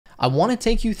I want to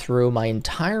take you through my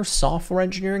entire software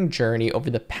engineering journey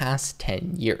over the past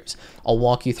 10 years. I'll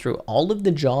walk you through all of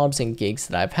the jobs and gigs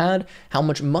that I've had, how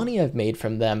much money I've made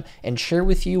from them, and share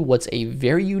with you what's a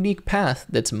very unique path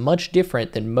that's much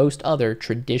different than most other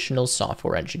traditional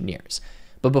software engineers.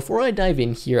 But before I dive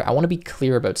in here, I want to be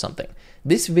clear about something.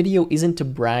 This video isn't to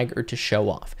brag or to show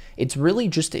off. It's really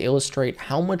just to illustrate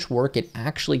how much work it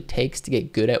actually takes to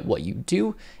get good at what you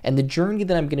do, and the journey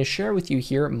that I'm going to share with you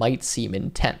here might seem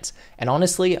intense. And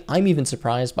honestly, I'm even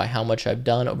surprised by how much I've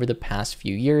done over the past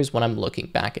few years when I'm looking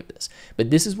back at this. But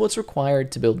this is what's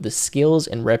required to build the skills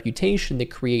and reputation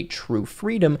that create true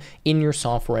freedom in your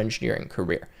software engineering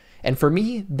career. And for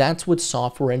me, that's what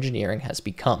software engineering has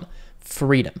become.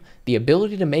 Freedom, the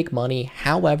ability to make money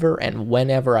however and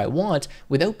whenever I want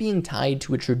without being tied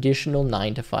to a traditional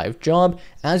 9-to-5 job,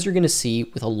 as you're going to see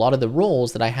with a lot of the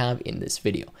roles that I have in this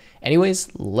video. Anyways,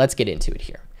 let's get into it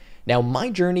here. Now, my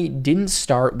journey didn't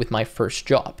start with my first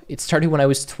job. It started when I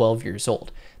was 12 years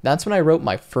old. That's when I wrote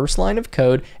my first line of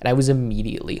code and I was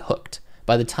immediately hooked.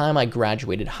 By the time I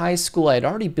graduated high school, I had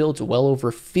already built well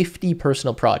over 50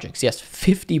 personal projects. Yes,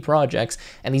 50 projects,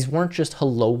 and these weren't just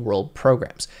hello world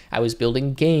programs. I was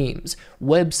building games,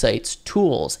 websites,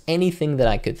 tools, anything that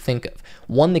I could think of.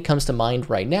 One that comes to mind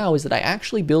right now is that I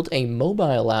actually built a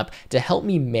mobile app to help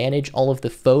me manage all of the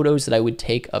photos that I would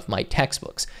take of my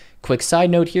textbooks. Quick side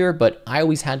note here, but I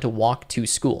always had to walk to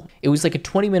school. It was like a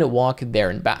 20-minute walk there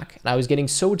and back, and I was getting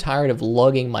so tired of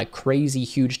lugging my crazy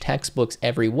huge textbooks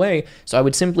every way, so I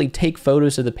would simply take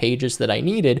photos of the pages that I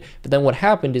needed, but then what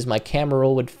happened is my camera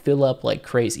roll would fill up like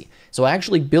crazy. So I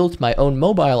actually built my own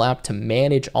mobile app to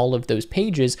manage all of those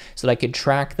pages so that I could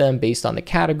track them based on the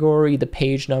category, the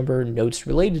page number, notes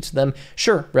related to them.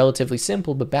 Sure, relatively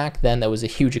simple, but back then that was a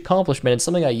huge accomplishment and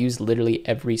something I used literally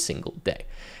every single day.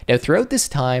 Now, throughout this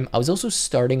time, I was also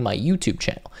starting my YouTube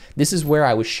channel. This is where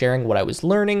I was sharing what I was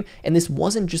learning, and this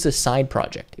wasn't just a side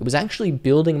project. It was actually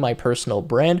building my personal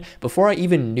brand before I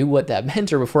even knew what that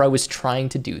meant or before I was trying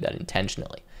to do that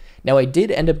intentionally. Now, I did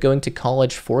end up going to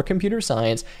college for computer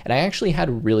science, and I actually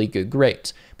had really good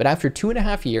grades. But after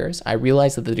 2.5 years, I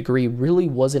realized that the degree really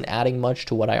wasn't adding much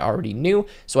to what I already knew,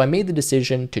 so I made the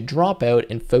decision to drop out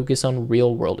and focus on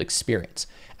real-world experience.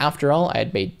 After all, I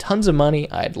had made tons of money,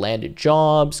 I had landed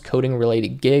jobs,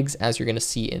 coding-related gigs, as you're going to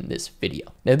see in this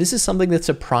video. Now, this is something that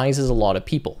surprises a lot of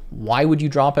people. Why would you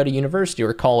drop out of university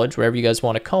or college, whatever you guys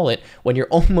want to call it, when you're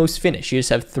almost finished? You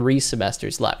just have 3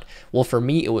 semesters left. Well, for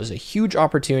me, it was a huge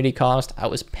opportunity cost. I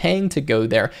was paying to go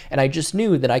there, and I just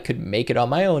knew that I could make it on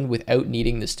my own without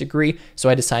needing this degree, so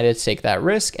I decided to take that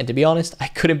risk, and to be honest, I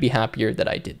couldn't be happier that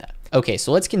I did that. Okay,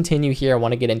 so let's continue here. I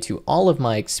want to get into all of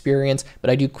my experience, but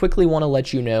I do quickly want to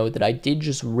let you know that I did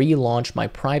just relaunch my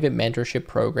private mentorship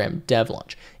program,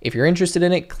 DevLaunch. If you're interested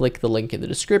in it, click the link in the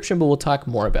description, but we'll talk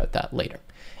more about that later.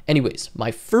 Anyways,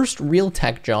 my first real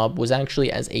tech job was actually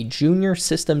as a junior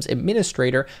systems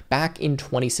administrator back in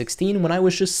 2016 when I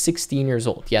was just 16 years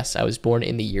old. Yes, I was born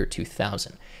in the year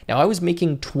 2000. Now, I was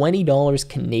making $20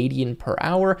 Canadian per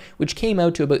hour, which came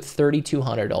out to about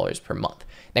 $3,200 per month.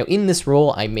 Now, in this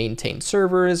role, I maintained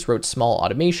servers, wrote small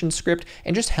automation script,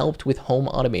 and just helped with home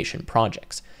automation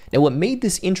projects. Now, what made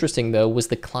this interesting, though, was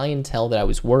the clientele that I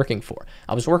was working for.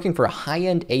 I was working for a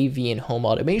high-end AV and home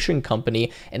automation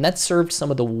company, and that served some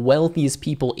of the wealthiest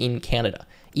people in Canada.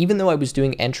 Even though I was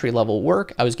doing entry-level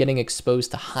work, I was getting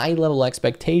exposed to high-level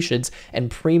expectations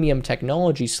and premium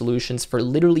technology solutions for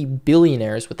literally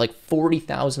billionaires with like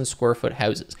 40,000 square foot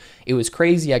houses. It was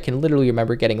crazy. I can literally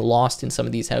remember getting lost in some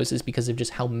of these houses because of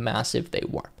just how massive they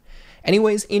were.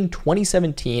 Anyways, in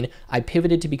 2017, I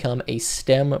pivoted to become a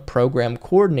STEM program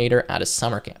coordinator at a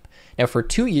summer camp. Now, for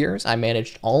 2 years, I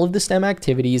managed all of the STEM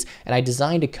activities, and I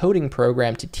designed a coding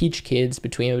program to teach kids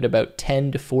between about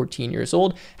 10 to 14 years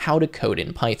old how to code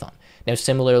in Python. Now,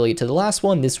 similarly to the last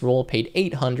one, this role paid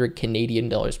 800 Canadian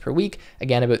dollars per week,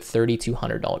 again about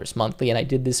 $3,200 monthly, and I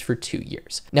did this for 2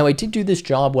 years. Now, I did do this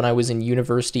job when I was in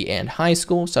university and high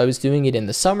school, so I was doing it in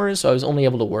the summers, so I was only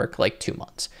able to work like 2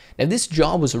 months. Now, this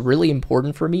job was really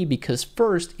important for me because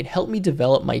first, it helped me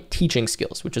develop my teaching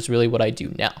skills, which is really what I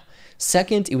do now.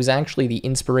 Second, it was actually the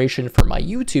inspiration for my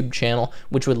YouTube channel,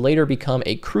 which would later become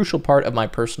a crucial part of my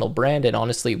personal brand and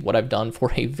honestly what I've done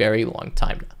for a very long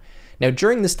time now. Now,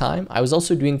 during this time, I was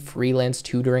also doing freelance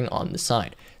tutoring on the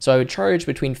side. So I would charge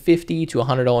between $50 to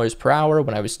 $100 per hour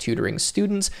when I was tutoring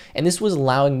students, and this was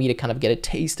allowing me to kind of get a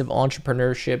taste of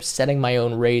entrepreneurship, setting my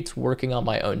own rates, working on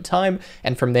my own time,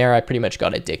 and from there I pretty much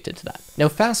got addicted to that. Now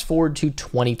fast forward to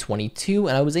 2022,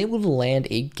 and I was able to land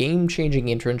a game-changing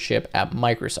internship at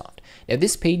Microsoft. Now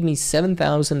this paid me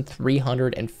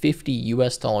 $7,350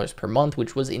 US per month,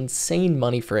 which was insane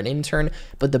money for an intern,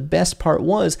 but the best part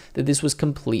was that this was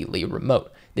completely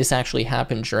remote. This actually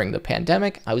happened during the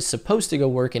pandemic. I was supposed to go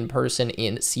work in person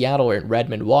in Seattle or in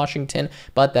Redmond, Washington,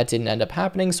 but that didn't end up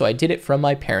happening, so I did it from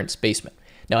my parents' basement.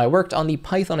 Now, I worked on the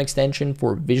Python extension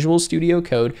for Visual Studio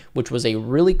Code, which was a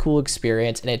really cool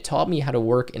experience, and it taught me how to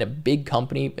work in a big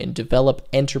company and develop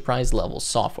enterprise-level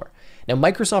software. Now,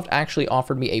 Microsoft actually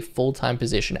offered me a full-time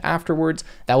position afterwards.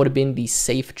 That would have been the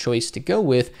safe choice to go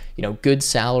with, good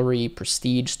salary,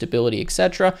 prestige, stability,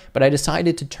 etc., but I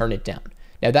decided to turn it down.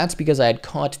 Now that's because I had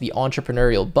caught the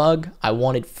entrepreneurial bug. I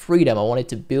wanted freedom. I wanted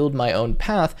to build my own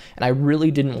path, and I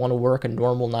really didn't want to work a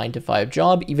normal 9-to-5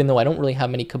 job, even though I don't really have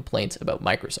many complaints about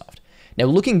Microsoft. Now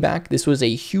looking back, this was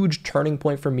a huge turning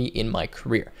point for me in my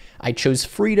career. I chose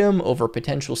freedom over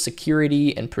potential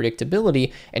security and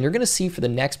predictability, and you're going to see for the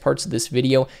next parts of this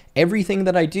video, everything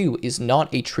that I do is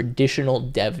not a traditional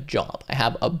dev job. I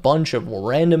have a bunch of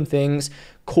random things,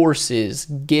 courses,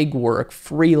 gig work,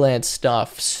 freelance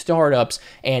stuff, startups,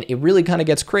 and it really kind of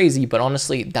gets crazy, but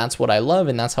honestly, that's what I love,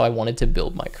 and that's how I wanted to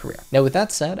build my career. Now, with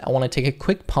that said, I want to take a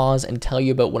quick pause and tell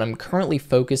you about what I'm currently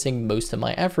focusing most of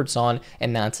my efforts on,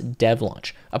 and that's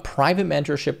DevLaunch, a private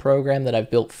mentorship program that I've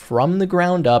built from the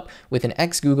ground up with an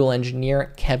ex-Google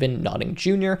engineer, Kevin Notting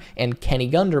Jr., and Kenny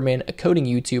Gunderman, a coding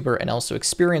YouTuber and also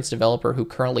experienced developer who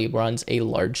currently runs a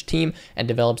large team and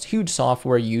develops huge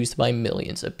software used by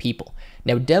millions of people.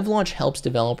 Now, DevLaunch helps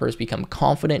developers become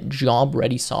confident,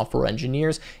 job-ready software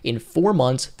engineers in 4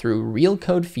 months through real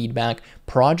code feedback,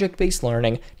 project-based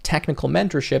learning, technical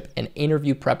mentorship, and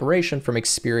interview preparation from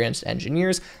experienced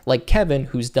engineers like Kevin,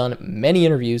 who's done many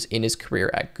interviews in his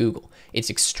career at Google. It's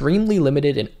extremely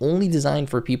limited and only designed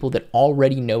for people that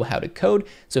already know how to code.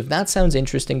 So if that sounds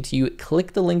interesting to you,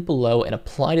 click the link below and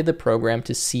apply to the program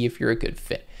to see if you're a good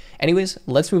fit. Anyways,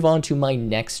 let's move on to my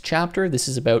next chapter. This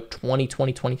is about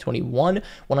 2020-2021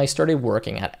 when I started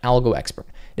working at AlgoExpert.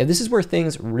 Now, this is where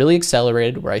things really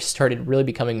accelerated, where I started really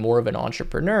becoming more of an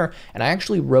entrepreneur, and I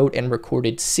actually wrote and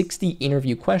recorded 60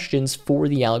 interview questions for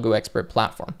the AlgoExpert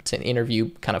platform. It's an interview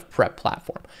kind of prep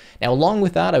platform. Now, along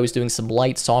with that, I was doing some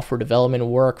light software development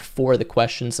work for the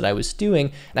questions that I was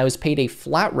doing, and I was paid a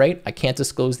flat rate. I can't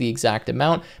disclose the exact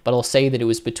amount, but I'll say that it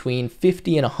was between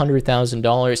 $50,000 and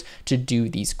 $100,000 to do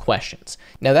these questions.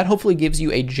 Now, that hopefully gives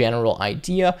you a general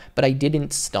idea, but I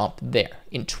didn't stop there.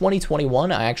 In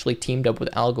 2021, I actually teamed up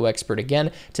with AlgoExpert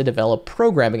again to develop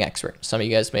ProgrammingExpert. Some of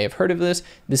you guys may have heard of this.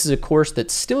 This is a course that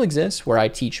still exists where I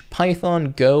teach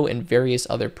Python, Go, and various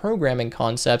other programming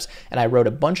concepts, and I wrote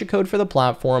a bunch of code for the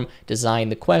platform,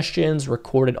 designed the questions,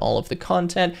 recorded all of the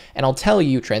content, and I'll tell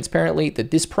you transparently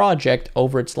that this project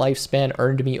over its lifespan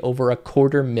earned me over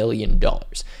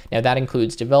 $250,000. Now that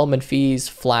includes development fees,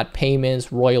 flat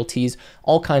payments, royalties,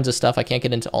 all kinds of stuff. I can't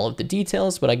get into all of the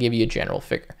details, but I give you a general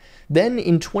figure. Then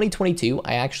in 2022,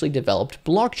 I actually developed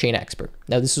BlockchainExpert.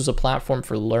 Now this was a platform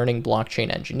for learning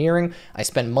blockchain engineering. I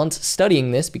spent months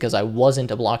studying this because I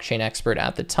wasn't a blockchain expert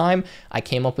at the time. I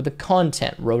came up with the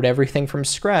content, wrote everything from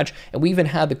scratch, and we even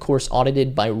had the course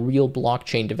audited by real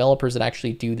blockchain developers that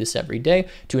actually do this every day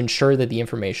to ensure that the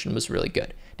information was really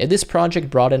good. Now, this project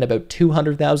brought in about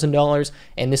 $200,000,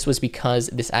 and this was because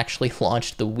this actually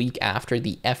launched the week after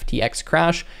the FTX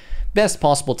crash. Best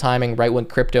possible timing, right when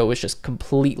crypto was just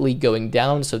completely going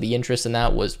down, so the interest in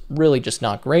that was really just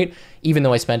not great, even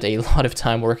though I spent a lot of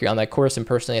time working on that course, and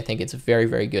personally I think it's very,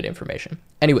 very good information.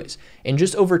 Anyways, in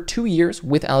just over 2 years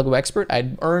with AlgoExpert,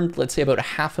 I'd earned, let's say, about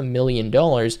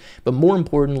 $500,000, but more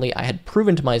importantly, I had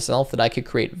proven to myself that I could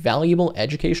create valuable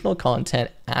educational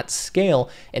content at scale,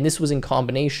 and this was in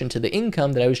combination to the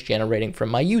income that I was generating from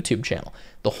my YouTube channel.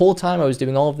 The whole time I was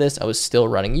doing all of this, I was still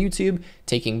running YouTube,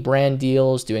 taking brand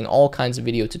deals, doing all kinds of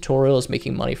video tutorials,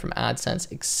 making money from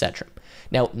AdSense, etc.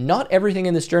 Now, not everything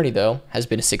in this journey, though, has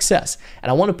been a success, and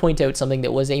I want to point out something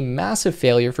that was a massive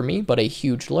failure for me, but a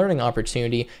huge learning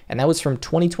opportunity, and that was from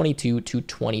 2022 to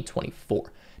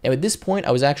 2024. Now at this point,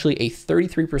 I was actually a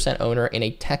 33% owner in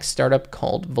a tech startup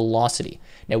called Velocity.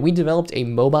 Now we developed a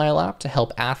mobile app to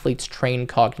help athletes train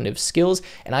cognitive skills,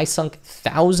 and I sunk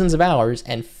thousands of hours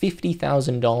and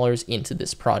 $50,000 into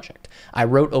this project. I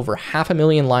wrote over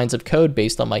 500,000 lines of code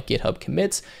based on my GitHub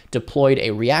commits, deployed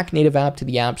a React Native app to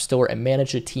the App Store, and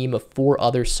managed a team of 4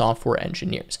 other software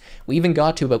engineers. We even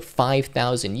got to about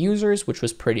 5,000 users, which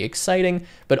was pretty exciting,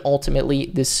 but ultimately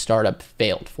this startup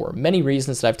failed for many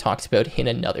reasons that I've talked about in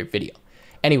another video.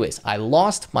 Anyways, I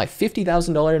lost my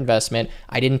 $50,000 investment.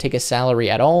 I didn't take a salary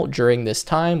at all during this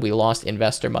time. We lost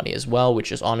investor money as well,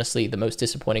 which is honestly the most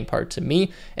disappointing part to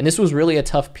me. And this was really a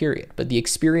tough period, but the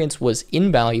experience was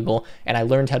invaluable, and I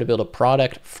learned how to build a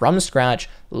product from scratch,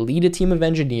 lead a team of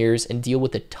engineers, and deal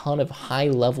with a ton of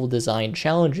high-level design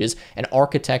challenges and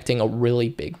architecting a really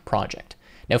big project.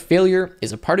 Now, failure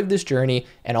is a part of this journey,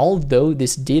 and although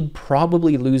this did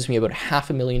probably lose me about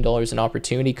 $500,000 in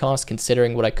opportunity costs,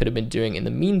 considering what I could have been doing in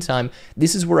the meantime,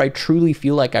 this is where I truly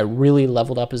feel like I really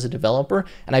leveled up as a developer,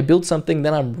 and I built something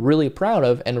that I'm really proud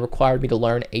of and required me to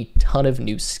learn a ton of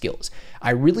new skills. I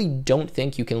really don't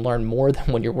think you can learn more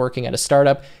than when you're working at a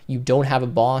startup. You don't have a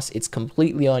boss. It's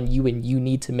completely on you, and you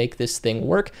need to make this thing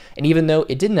work. And even though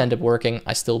it didn't end up working,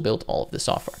 I still built all of the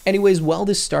software. Anyways, while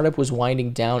this startup was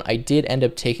winding down, I did end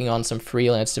up taking on some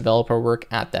freelance developer work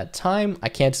at that time. I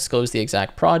can't disclose the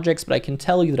exact projects, but I can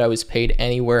tell you that I was paid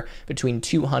anywhere between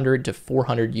 $200 to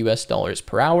 $400 US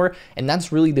per hour. And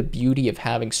that's really the beauty of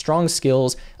having strong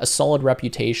skills, a solid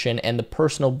reputation, and the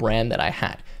personal brand that I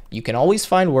had. You can always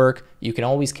find work, you can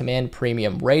always command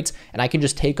premium rates, and I can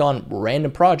just take on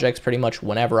random projects pretty much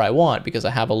whenever I want because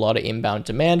I have a lot of inbound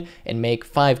demand and make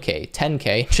 5K,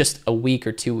 10K, just a week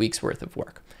or 2 weeks worth of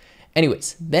work.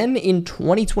 Anyways, then in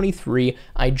 2023,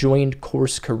 I joined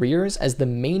CourseCareers as the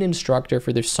main instructor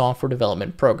for their software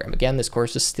development program. Again, this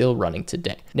course is still running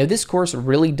today. Now, this course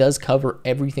really does cover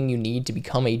everything you need to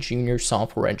become a junior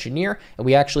software engineer, and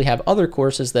we actually have other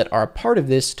courses that are a part of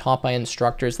this taught by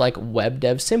instructors like Web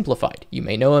Dev Simplified. You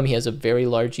may know him, he has a very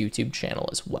large YouTube channel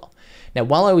as well. Now,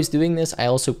 while I was doing this, I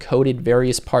also coded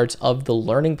various parts of the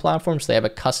learning platform. So they have a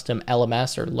custom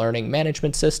LMS or learning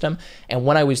management system. And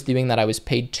when I was doing that, I was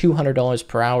paid $200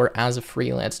 per hour as a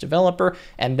freelance developer.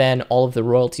 And then all of the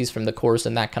royalties from the course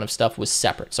and that kind of stuff was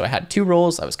separate. So I had 2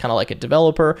 roles. I was kind of like a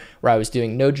developer where I was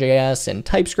doing Node.js and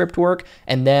TypeScript work.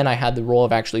 And then I had the role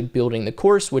of actually building the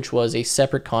course, which was a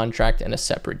separate contract and a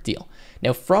separate deal.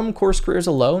 Now, from CourseCareers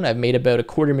alone, I've made about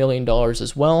 $250,000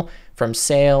 as well from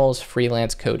sales,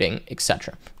 freelance coding,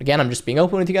 etc. Again, I'm just being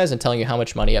open with you guys and telling you how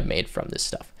much money I've made from this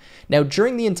stuff. Now,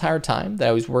 during the entire time that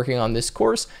I was working on this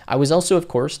course, I was also, of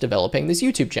course, developing this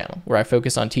YouTube channel where I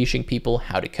focus on teaching people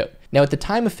how to code. Now, at the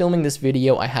time of filming this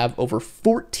video, I have over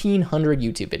 1,400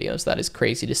 YouTube videos. That is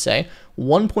crazy to say.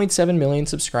 1.7 million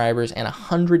subscribers and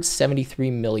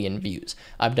 173 million views.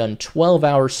 I've done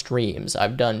 12-hour streams.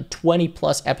 I've done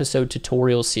 20+ episode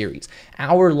tutorial series,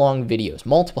 hour-long videos,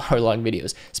 multiple hour-long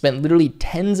videos. Spent literally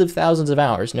tens of thousands of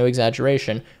hours, no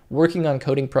exaggeration, working on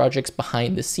coding projects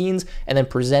behind the scenes and then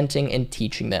presenting and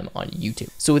teaching them on YouTube.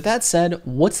 So with that said,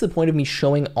 what's the point of me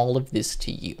showing all of this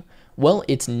to you? Well,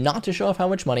 it's not to show off how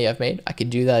much money I've made. I could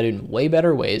do that in way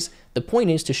better ways. The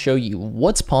point is to show you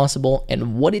what's possible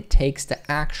and what it takes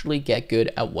to actually get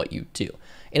good at what you do.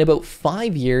 In about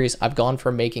 5 years, I've gone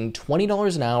from making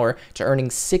 $20 an hour to earning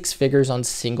 6 figures on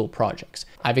single projects.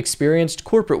 I've experienced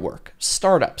corporate work,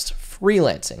 startups,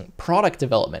 freelancing, product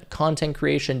development, content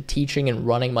creation, teaching, and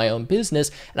running my own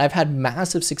business, and I've had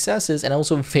massive successes and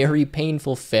also very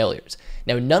painful failures.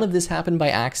 Now, none of this happened by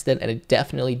accident, and it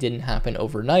definitely didn't happen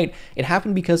overnight. It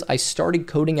happened because I started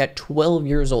coding at 12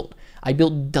 years old. I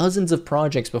built dozens of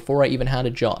projects before I even had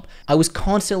a job. I was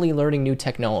constantly learning new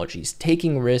technologies,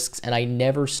 taking risks, and I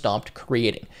never stopped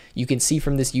creating. You can see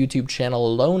from this YouTube channel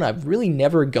alone, I've really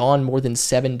never gone more than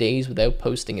 7 days without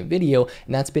posting a video,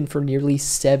 and that's been for nearly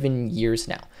 7 years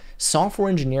now. Software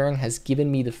engineering has given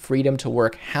me the freedom to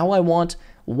work how I want,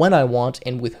 when I want,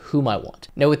 and with whom I want.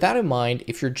 Now, with that in mind,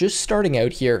 if you're just starting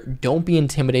out here, don't be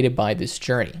intimidated by this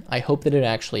journey. I hope that it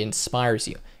actually inspires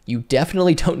you. You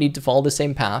definitely don't need to follow the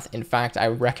same path. In fact, I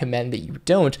recommend that you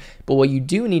don't, but what you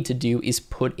do need to do is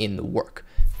put in the work.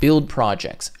 Build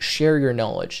projects, share your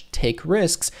knowledge, take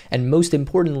risks, and most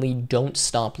importantly, don't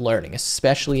stop learning,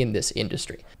 especially in this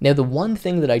industry. Now, the one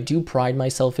thing that I do pride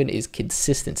myself in is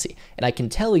consistency, and I can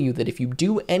tell you that if you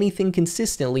do anything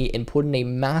consistently and put in a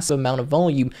massive amount of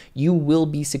volume, you will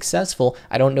be successful.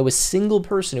 I don't know a single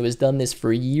person who has done this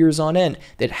for years on end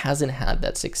that hasn't had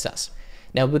that success.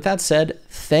 Now, with that said,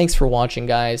 thanks for watching,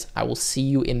 guys. I will see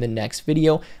you in the next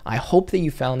video. I hope that you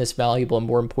found this valuable and,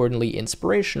 more importantly,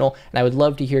 inspirational, and I would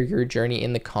love to hear your journey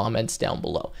in the comments down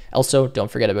below. Also, don't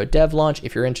forget about DevLaunch.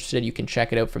 If you're interested, you can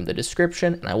check it out from the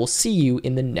description, and I will see you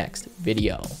in the next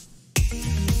video.